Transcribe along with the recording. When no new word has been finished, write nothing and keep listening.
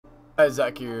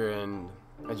Zach here, and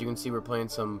as you can see, we're playing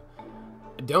some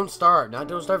Don't Starve, not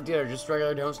Don't Starve Theater, just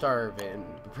regular Don't Starve, and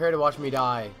prepare to watch me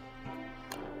die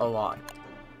a lot,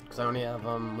 because I only have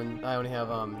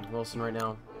Wilson right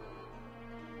now.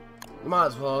 Might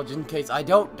as well, just in case I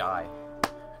don't die.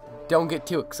 Don't get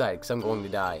too excited, because I'm going to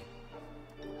die.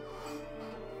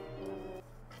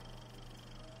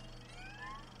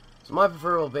 So my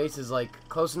preferable base is like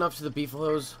close enough to the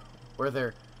beefaloes where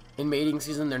they're in mating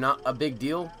season, they're not a big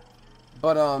deal.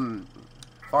 But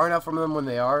far enough from them when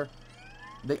they aren't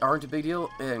a big deal,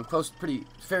 and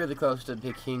fairly close to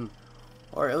Big King,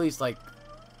 or at least like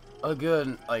a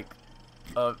good, like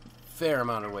a fair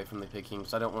amount away from the Big King,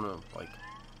 so I don't want to like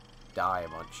die a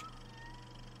bunch.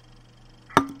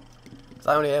 Because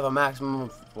I only have a maximum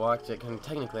of, well, actually I can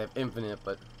technically have infinite,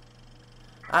 but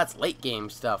that's late game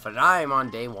stuff, and I'm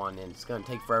on day 1, and it's gonna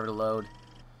take forever to load.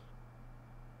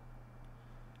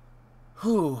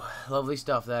 Whew, lovely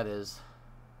stuff that is.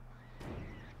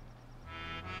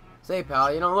 Say,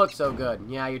 pal, you don't look so good.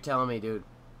 Yeah, you're telling me, dude.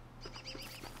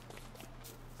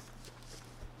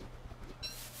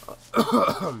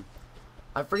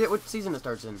 I forget what season it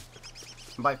starts in.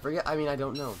 By forget, I mean I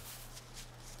don't know.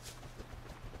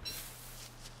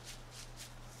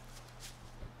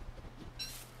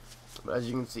 But as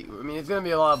you can see, I mean, it's going to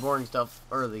be a lot of boring stuff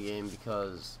early game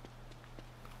because,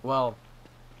 well,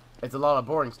 it's a lot of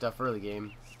boring stuff early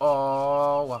game.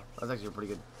 Oh, wow. That's actually pretty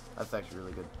good. That's actually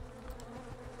really good.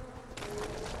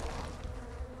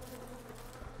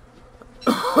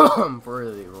 For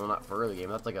early, well, not for early game.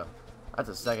 That's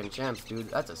a second chance, dude.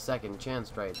 That's a second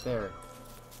chance right there.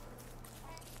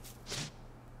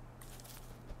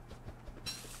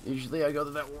 Usually I go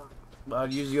to that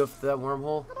I'd usually go to that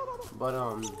wormhole,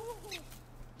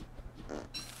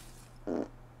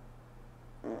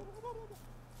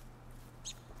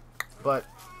 but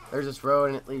there's this road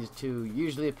and it leads to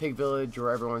usually a pig village, or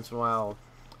every once in a while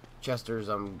Chester's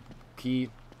key.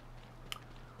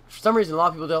 For some reason, a lot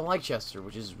of people don't like Chester,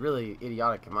 which is really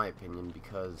idiotic in my opinion,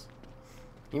 because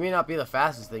he may not be the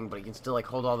fastest thing, but he can still like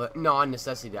hold all the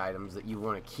non-necessity items that you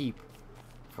want to keep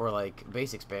for like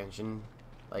base expansion.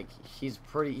 Like he's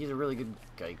a really good,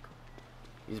 like,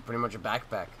 he's pretty much a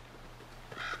backpack.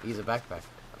 He's a backpack.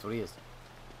 That's what he is.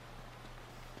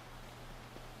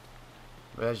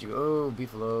 But as you go, oh,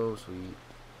 beefalo, sweet.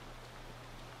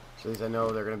 So at least I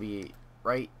know they're gonna be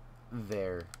right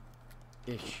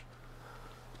there-ish.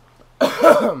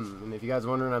 And if you guys are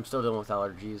wondering, I'm still dealing with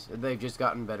allergies. They've just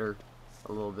gotten better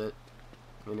a little bit.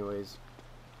 Anyways.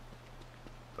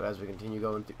 But as we continue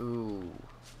going through...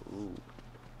 Ooh.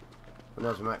 Who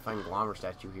knows, we might find Glommer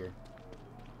statue here.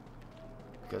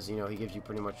 Because, you know, he gives you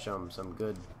pretty much some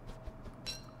good...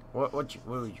 What would you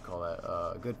call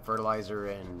that? Good fertilizer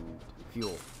and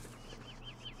fuel.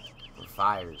 For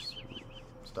fires.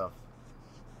 Stuff.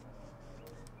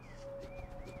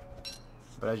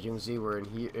 But as you can see, we're in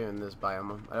here in this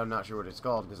biome. I'm not sure what it's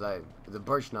called because the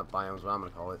birch nut biome is what I'm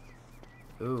gonna call it.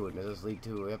 Ooh, and does this lead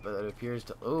to? Yep, it appears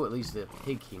to. Oh, at least the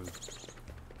Pig King.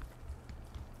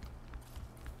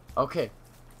 Okay.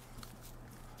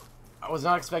 I was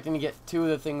not expecting to get 2 of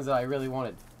the things that I really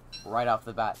wanted right off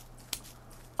the bat.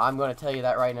 I'm gonna tell you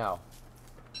that right now.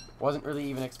 Wasn't really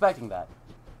even expecting that.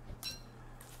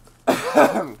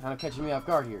 Kind of catching me off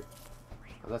guard here.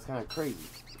 That's kind of crazy.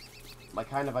 By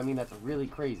kind of, I mean that's really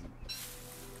crazy.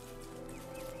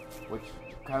 Which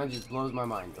kind of just blows my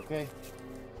mind, okay?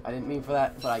 I didn't mean for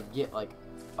that, but I get, like,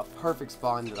 a perfect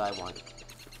spawn that I want.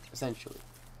 Essentially.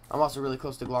 I'm also really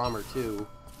close to Glommer, too.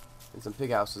 And some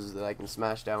pig houses that I can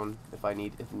smash down if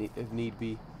need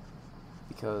be.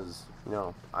 Because, you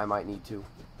know, I might need to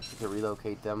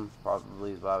relocate them.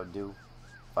 Probably is what I would do.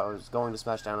 If I was going to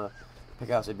smash down a pig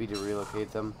house, it'd be to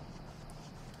relocate them.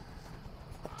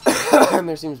 And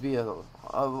there seems to be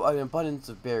an abundance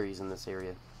of berries in this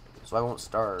area, so I won't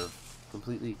starve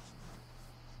completely.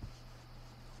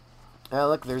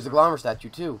 Look, there's the Glommer statue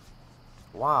too.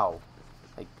 Wow,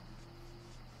 like,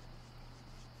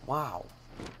 wow.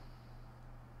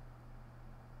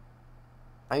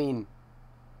 I mean,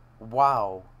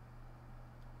 wow.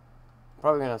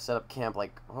 Probably gonna set up camp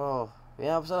like, oh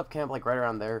yeah, I'll set up camp like right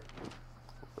around there,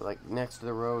 like next to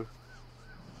the road.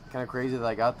 Kind of crazy that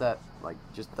I got that, like,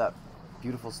 just that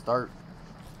beautiful start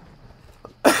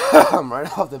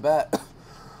right off the bat.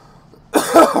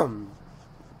 And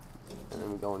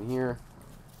then we go in here,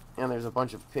 and there's a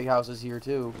bunch of pig houses here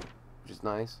too, which is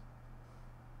nice,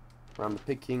 around the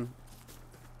Pig King.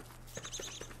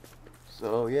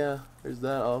 So yeah, there's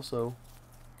that also.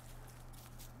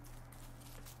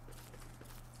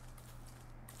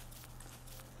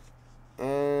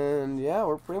 And yeah,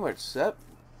 we're pretty much set.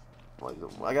 like,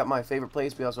 I got my favorite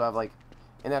place. We also have like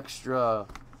an extra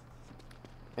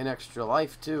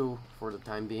life too for the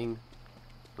time being,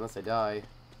 unless I die,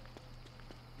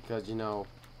 because you know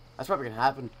that's probably gonna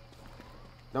happen.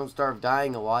 Don't Starve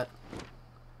dying a lot.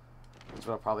 That's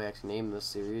what I'll probably actually name this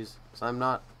series. So I'm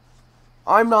not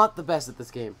the best at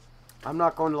this game. I'm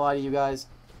not going to lie to you guys.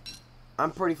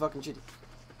 I'm pretty fucking shitty.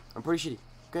 I'm pretty shitty.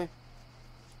 Okay.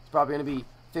 It's probably gonna be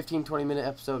 15-20 minute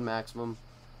episode maximum.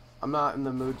 I'm not in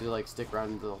the mood to like stick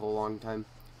around the whole long time.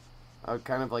 I would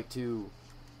kind of like to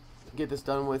get this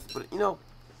done with, but you know,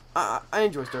 I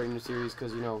enjoy starting the series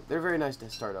because you know they're very nice to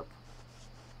start up.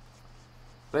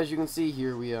 But as you can see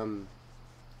here,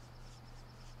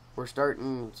 we're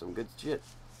starting some good shit.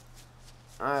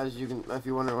 As you can, if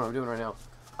you wonder what I'm doing right now,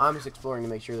 I'm just exploring to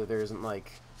make sure that there isn't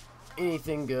like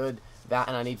anything good. That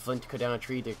and I need flint to cut down a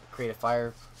tree to create a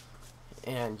fire.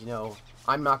 And you know,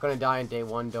 I'm not gonna die on day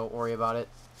one. Don't worry about it.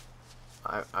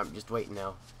 I'm just waiting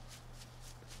now.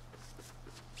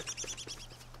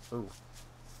 Ooh.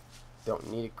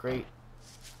 Don't need a crate.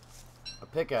 A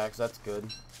pickaxe, that's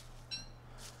good.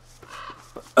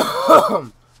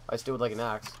 I still would like an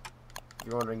axe. If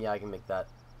you're wondering, yeah, I can make that.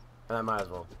 And I might as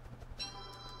well.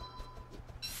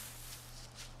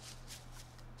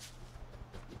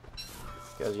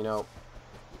 Because, you know,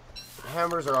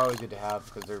 hammers are always good to have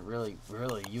because they're really,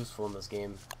 really useful in this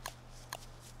game.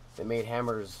 They made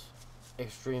hammers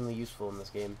extremely useful in this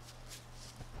game.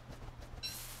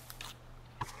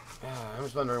 I'm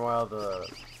just wondering why all the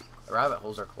rabbit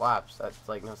holes are collapsed. That's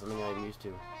like not something I'm used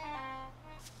to.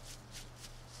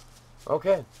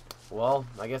 Okay, well,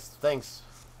 I guess thanks,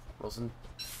 Wilson.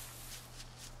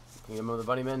 Kingdom of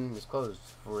the Bunnymen is closed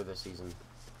for this season.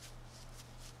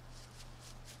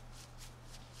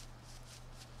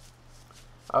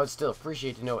 I would still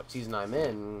appreciate to know what season I'm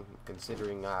in,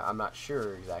 considering I'm not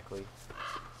sure exactly.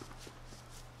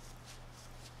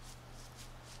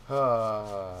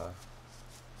 I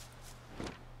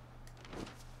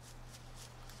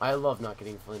love not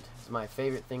getting flint. It's my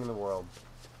favorite thing in the world.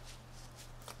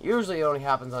 Usually it only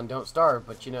happens on Don't Starve,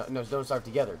 but you know, no, Don't Starve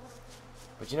Together.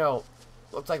 But you know,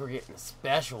 looks like we're getting a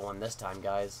special one this time,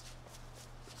 guys.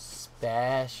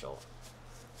 Special.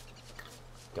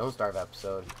 Don't Starve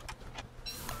episode.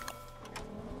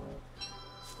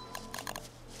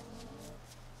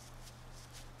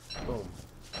 Boom.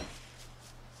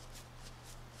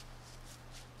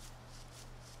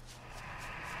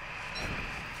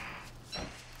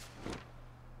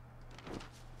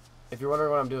 If you're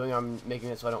wondering what I'm doing, I'm making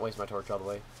it so I don't waste my torch all the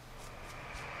way.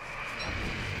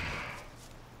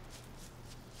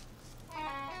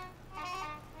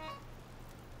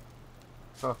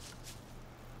 Huh.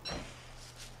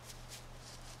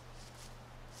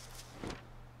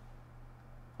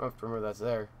 I have to remember that's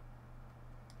there.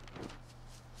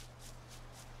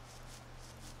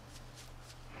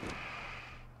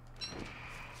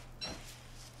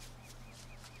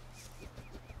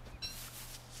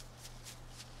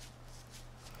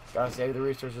 Gotta save the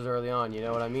resources early on, you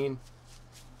know what I mean?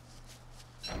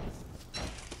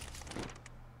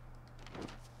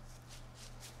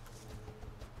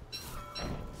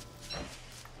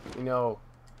 You know,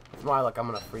 with my luck, I'm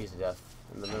gonna freeze to death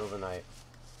in the middle of the night.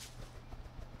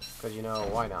 Because, you know,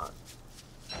 why not?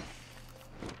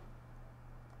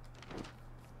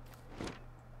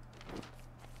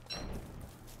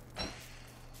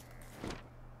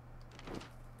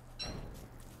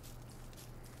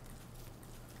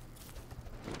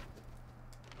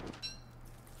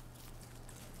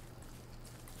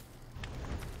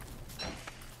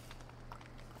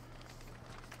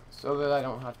 So that I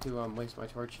don't have to waste my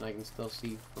torch and I can still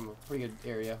see from a pretty good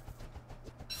area.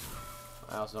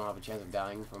 I also don't have a chance of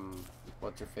dying from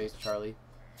what's-her-face, Charlie.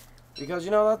 Because,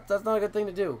 you know, that's not a good thing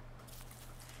to do.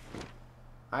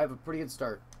 I have a pretty good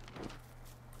start.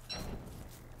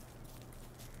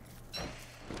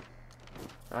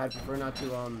 I'd prefer not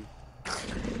to,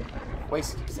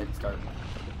 waste said start.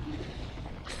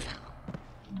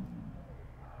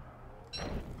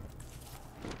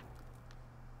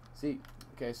 See,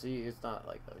 okay, see, it's not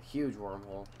like a huge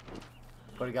wormhole,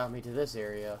 but it got me to this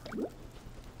area.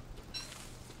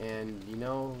 And, you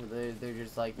know, they're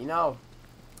just like, you know,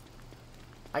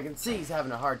 I can see he's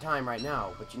having a hard time right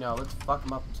now, but, you know, let's fuck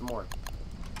him up some more.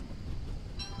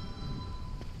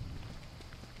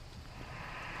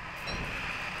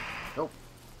 Nope.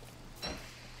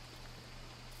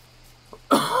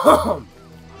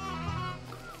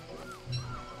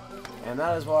 And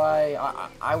that is why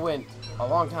I went a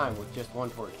long time with just one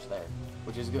torch there,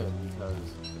 which is good because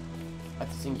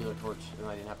that's a singular torch and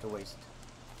I didn't have to waste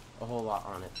a whole lot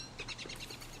on it.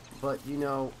 But you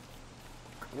know,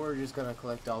 we're just gonna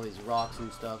collect all these rocks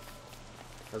and stuff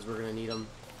because we're gonna need them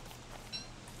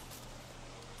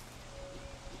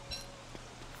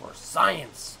for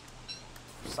science.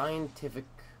 Scientific.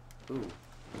 Ooh.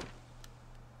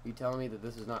 You telling me that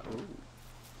this is not? Ooh.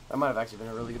 That might have actually been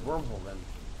a really good wormhole then.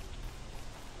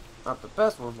 Not the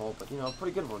best wormhole, but you know, a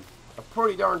pretty good one. A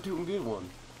pretty darn tootin' good one.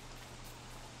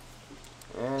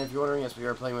 And if you're wondering, yes, we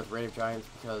are playing with Reign of Giants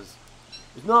because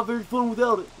it's not very fun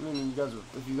without it. I mean,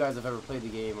 if you guys have ever played the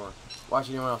game or watched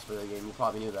anyone else play the game, you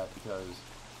probably knew that because,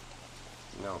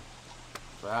 you know,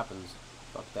 that's what happens.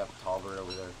 Fuck that tall bird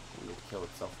over there. It will kill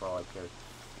itself for all I care.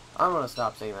 I'm gonna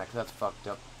stop saying that because that's fucked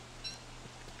up.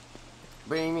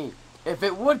 But I mean, if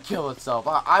it would kill itself,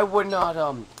 I would not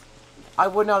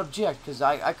object because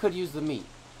I could use the meat.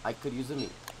 I could use the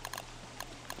meat.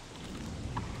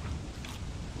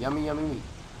 Yummy, yummy meat.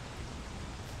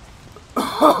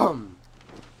 So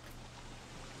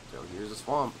here's a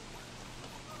swamp.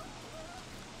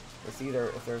 It's either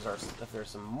if there's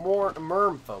some more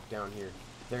merm folk down here,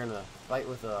 they're gonna fight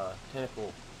with a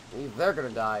tentacle. Either they're gonna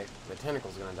die, the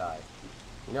tentacle's gonna die.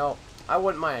 You know, I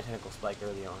wouldn't mind a tentacle spike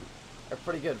early on. They're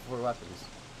pretty good for weapons.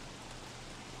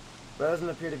 But it doesn't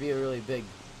appear to be a really big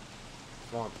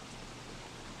swamp.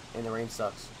 And the rain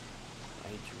sucks. I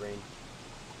hate you, rain.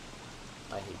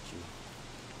 I hate you.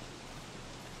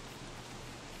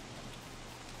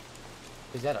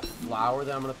 Is that a flower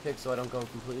that I'm gonna pick so I don't go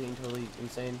completely and totally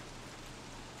insane?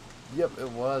 Yep,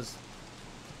 it was.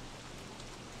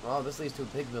 Oh, this leads to a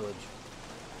pig village.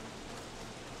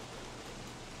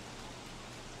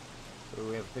 So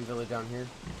we have a pig village down here.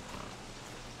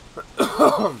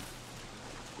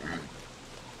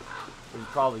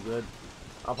 It's probably good.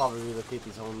 I'll probably relocate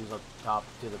these homes up top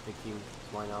to the pig team.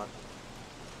 So why not?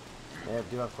 They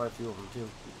do have quite a few of them too.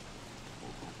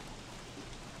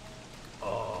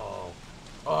 Oh,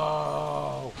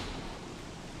 oh!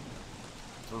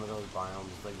 It's one of those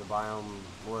biomes, like the biome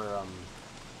where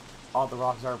all the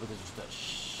rocks are, but there's just a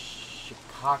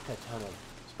shikaka ton of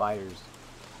spiders,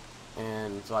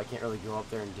 and so I can't really go up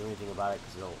there and do anything about it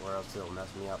because or else it'll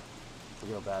mess me up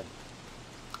real bad,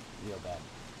 real bad.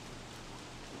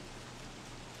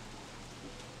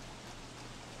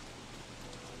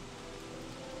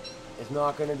 It's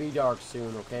not gonna be dark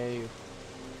soon, okay,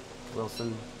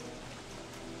 Wilson?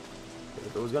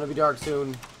 If it was gonna be dark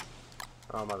soon,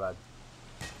 oh my bad.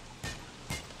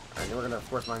 Alright, then we're gonna of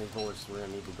course mine these bullets, so we're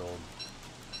gonna need the gold.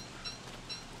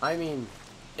 I mean,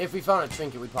 if we found a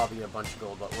trinket, we'd probably get a bunch of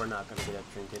gold, but we're not gonna get a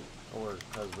trinket, or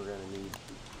because we're gonna need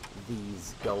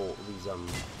these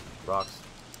rocks.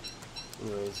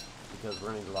 Anyways, because we're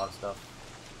gonna need a lot of stuff.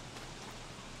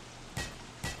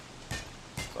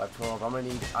 So I have 12. I'm gonna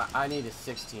need. I need a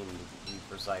 16 to be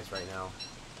precise right now,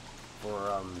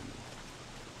 for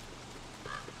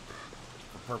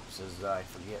purposes that I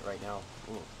forget right now.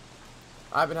 Ooh.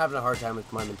 I've been having a hard time with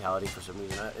my mentality for some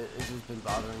reason. It's just been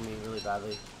bothering me really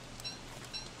badly.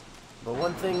 But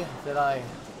one thing that I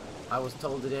was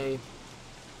told today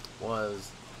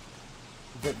was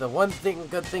that the one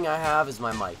good thing I have is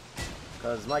my mic,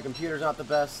 because my computer's not the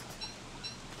best.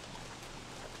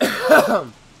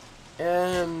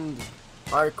 And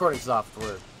my recording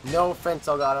software. No offense,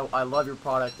 Elgato. I love your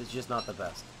product. It's just not the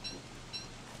best.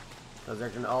 Because there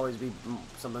can always be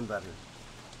something better.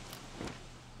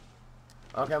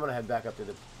 Okay, I'm going to head back up to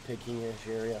the Pig King-ish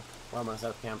area where I'm going to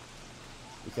set up camp.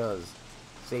 Because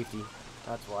safety.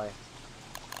 That's why.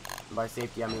 And by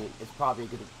safety, I mean it's probably a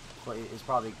good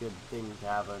thing to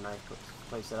have a nice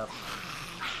place set up.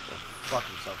 Go fuck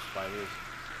yourself, spiders.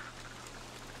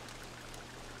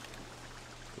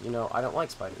 You know, I don't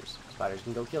like spiders. Spiders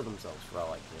can go kill themselves for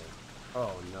all I care.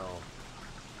 Oh no.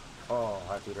 Oh,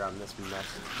 I have to get around this mess.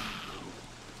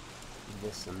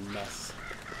 This mess.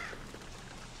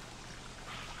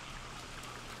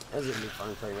 This is gonna be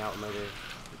fun playing out in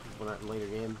later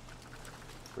game.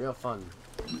 Real fun.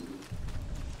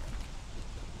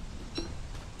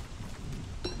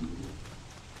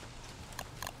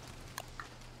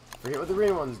 Forget what the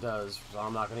green ones does, so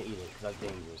I'm not gonna eat it because that's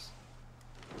dangerous.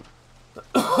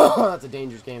 That's a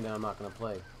dangerous game that I'm not going to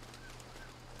play.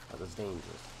 That is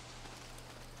dangerous.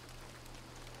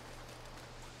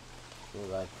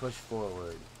 As I push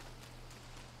forward,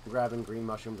 grabbing green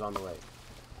mushrooms on the way.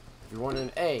 If you're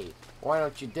wondering, A, why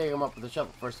don't you dig them up with a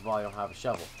shovel? First of all, I don't have a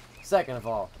shovel. Second of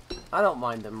all, I don't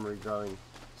mind them regrowing.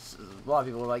 A lot of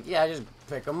people are like, yeah, just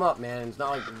pick them up, man. It's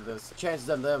not like the chances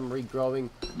of them regrowing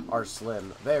are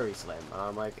slim. Very slim. And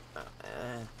I'm like,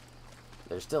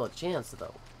 there's still a chance,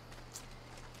 though.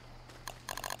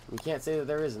 You can't say that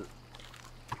there isn't.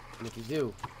 And if you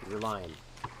do, you're lying.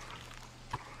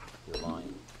 You're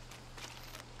lying.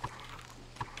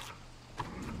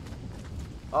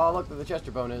 Oh, look where the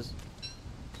Chester bone is.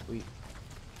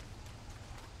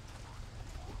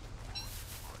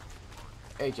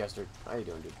 Hey Chester, how you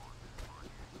doing, dude?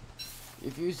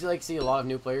 If you see a lot of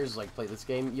new players like play this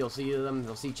game, you'll see them.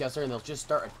 They'll see Chester and they'll just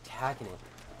start attacking it.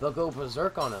 They'll go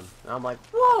berserk on him, and I'm like,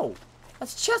 whoa,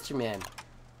 that's Chester, man.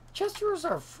 Chester is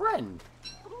our friend.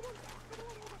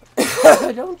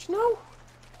 Don't you know?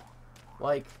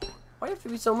 Like, why do you have to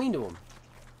be so mean to him?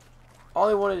 All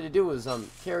he wanted to do was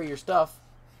carry your stuff.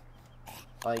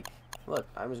 Like, look,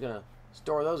 I'm just gonna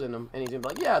store those in him, and he's gonna be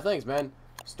like, yeah, thanks, man.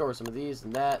 Store some of these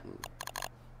and that. And...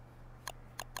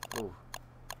 Ooh,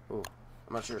 ooh,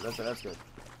 I'm not sure. That's good.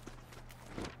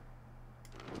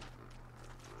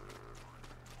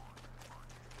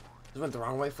 Just went the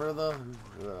wrong way for the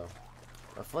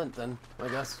flint, then I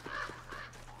guess.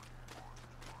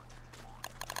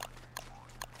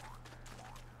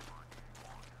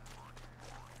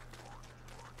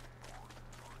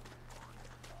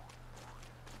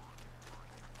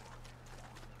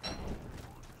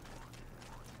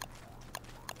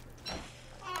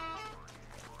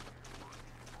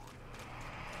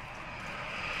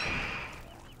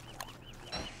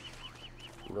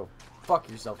 Go fuck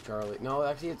yourself, Charlie. No,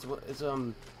 actually, it's what's his face?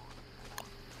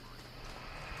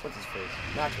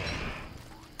 Maxwell.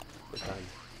 This time.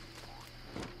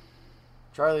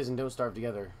 Charlie's and Don't Starve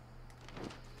together.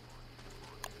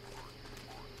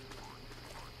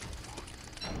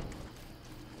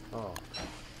 Oh.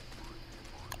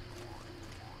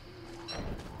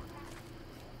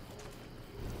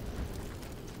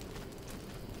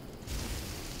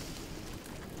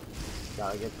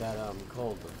 Gotta get that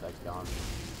cold effect gone.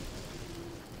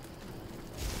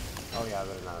 Oh yeah, I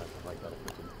better not like that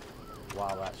freaking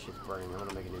while that shit's burning. I'm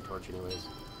gonna make a new torch anyways.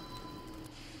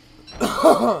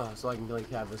 So I can like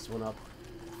have this one up.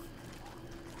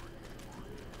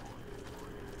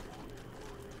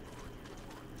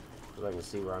 So I can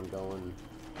see where I'm going.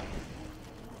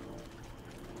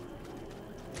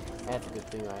 That's a good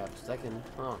thing I have a second.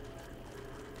 Huh.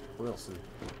 Wilson.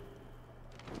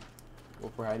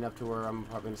 Well, we're heading up to where I'm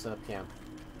probably gonna set up camp.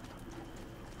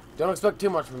 Don't expect too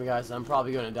much from me, guys. I'm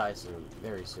probably gonna die soon,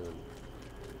 very soon,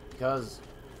 because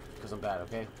I'm bad.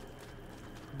 Okay,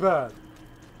 bad.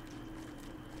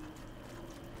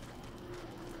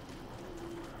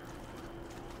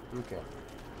 Okay,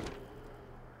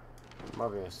 I'm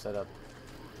probably gonna set up.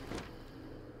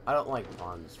 I don't like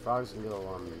ponds. Frogs can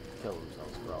go kill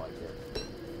themselves for all I care.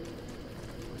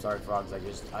 I'm sorry, frogs. I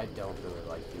don't really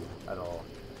like you at all.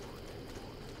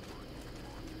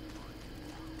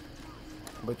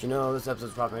 But you know, this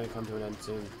episode's probably going to come to an end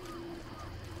soon.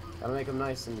 Gotta make them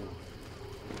nice and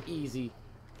easy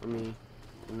for me.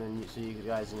 And then so you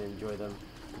guys can enjoy them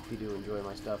if you do enjoy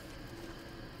my stuff.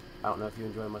 I don't know if you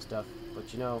enjoy my stuff,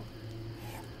 but you know,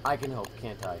 I can help,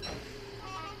 can't I?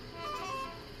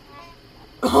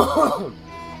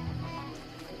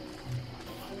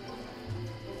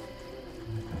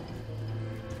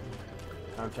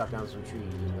 Time to chop down some trees.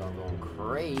 I'm going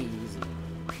crazy.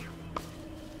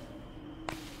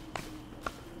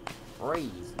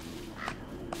 Crazy.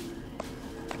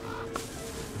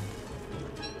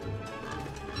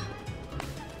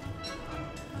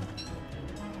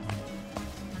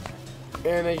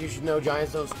 And as you should know,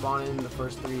 giants don't spawn in the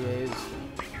first 3 days,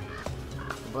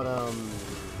 but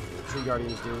tree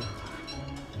guardians do.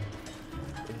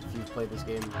 If you've played this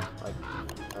game, like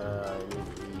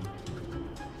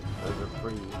those are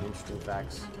pretty interesting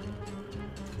facts.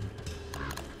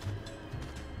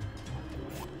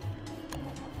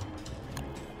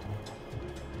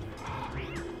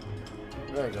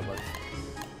 There you go, bud.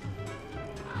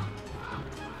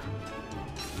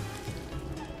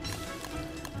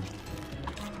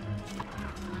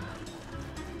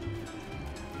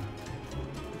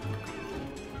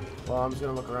 Well, I'm just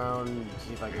gonna look around and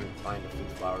see if I can find a few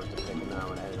flowers to pick, and then I'm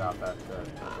gonna head off after the end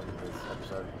of this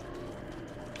episode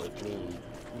with me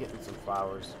getting some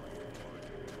flowers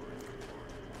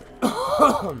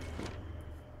and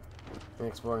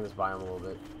exploring this biome a little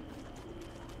bit.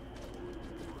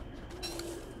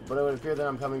 But it would appear that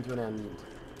I'm coming to an end.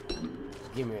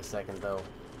 Just give me a second, though.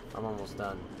 I'm almost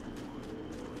done.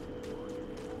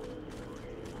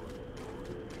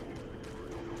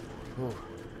 Ooh.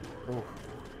 Ooh.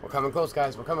 We're coming close,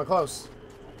 guys. We're coming close.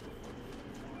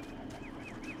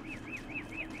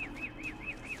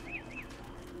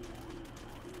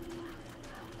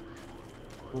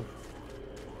 Ooh.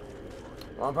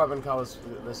 Well, I'm probably gonna call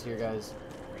this here, guys.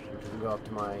 We can go up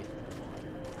to my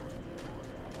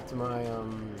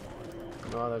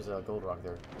oh, there's a gold rock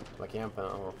there. My camp, and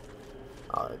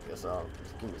I guess I'll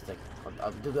just give me a second.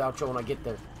 I'll do the outro when I get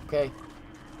there. Okay.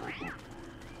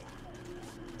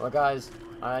 Well, guys,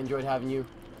 I enjoyed having you,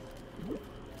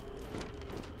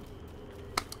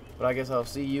 but I guess I'll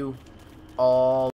see you all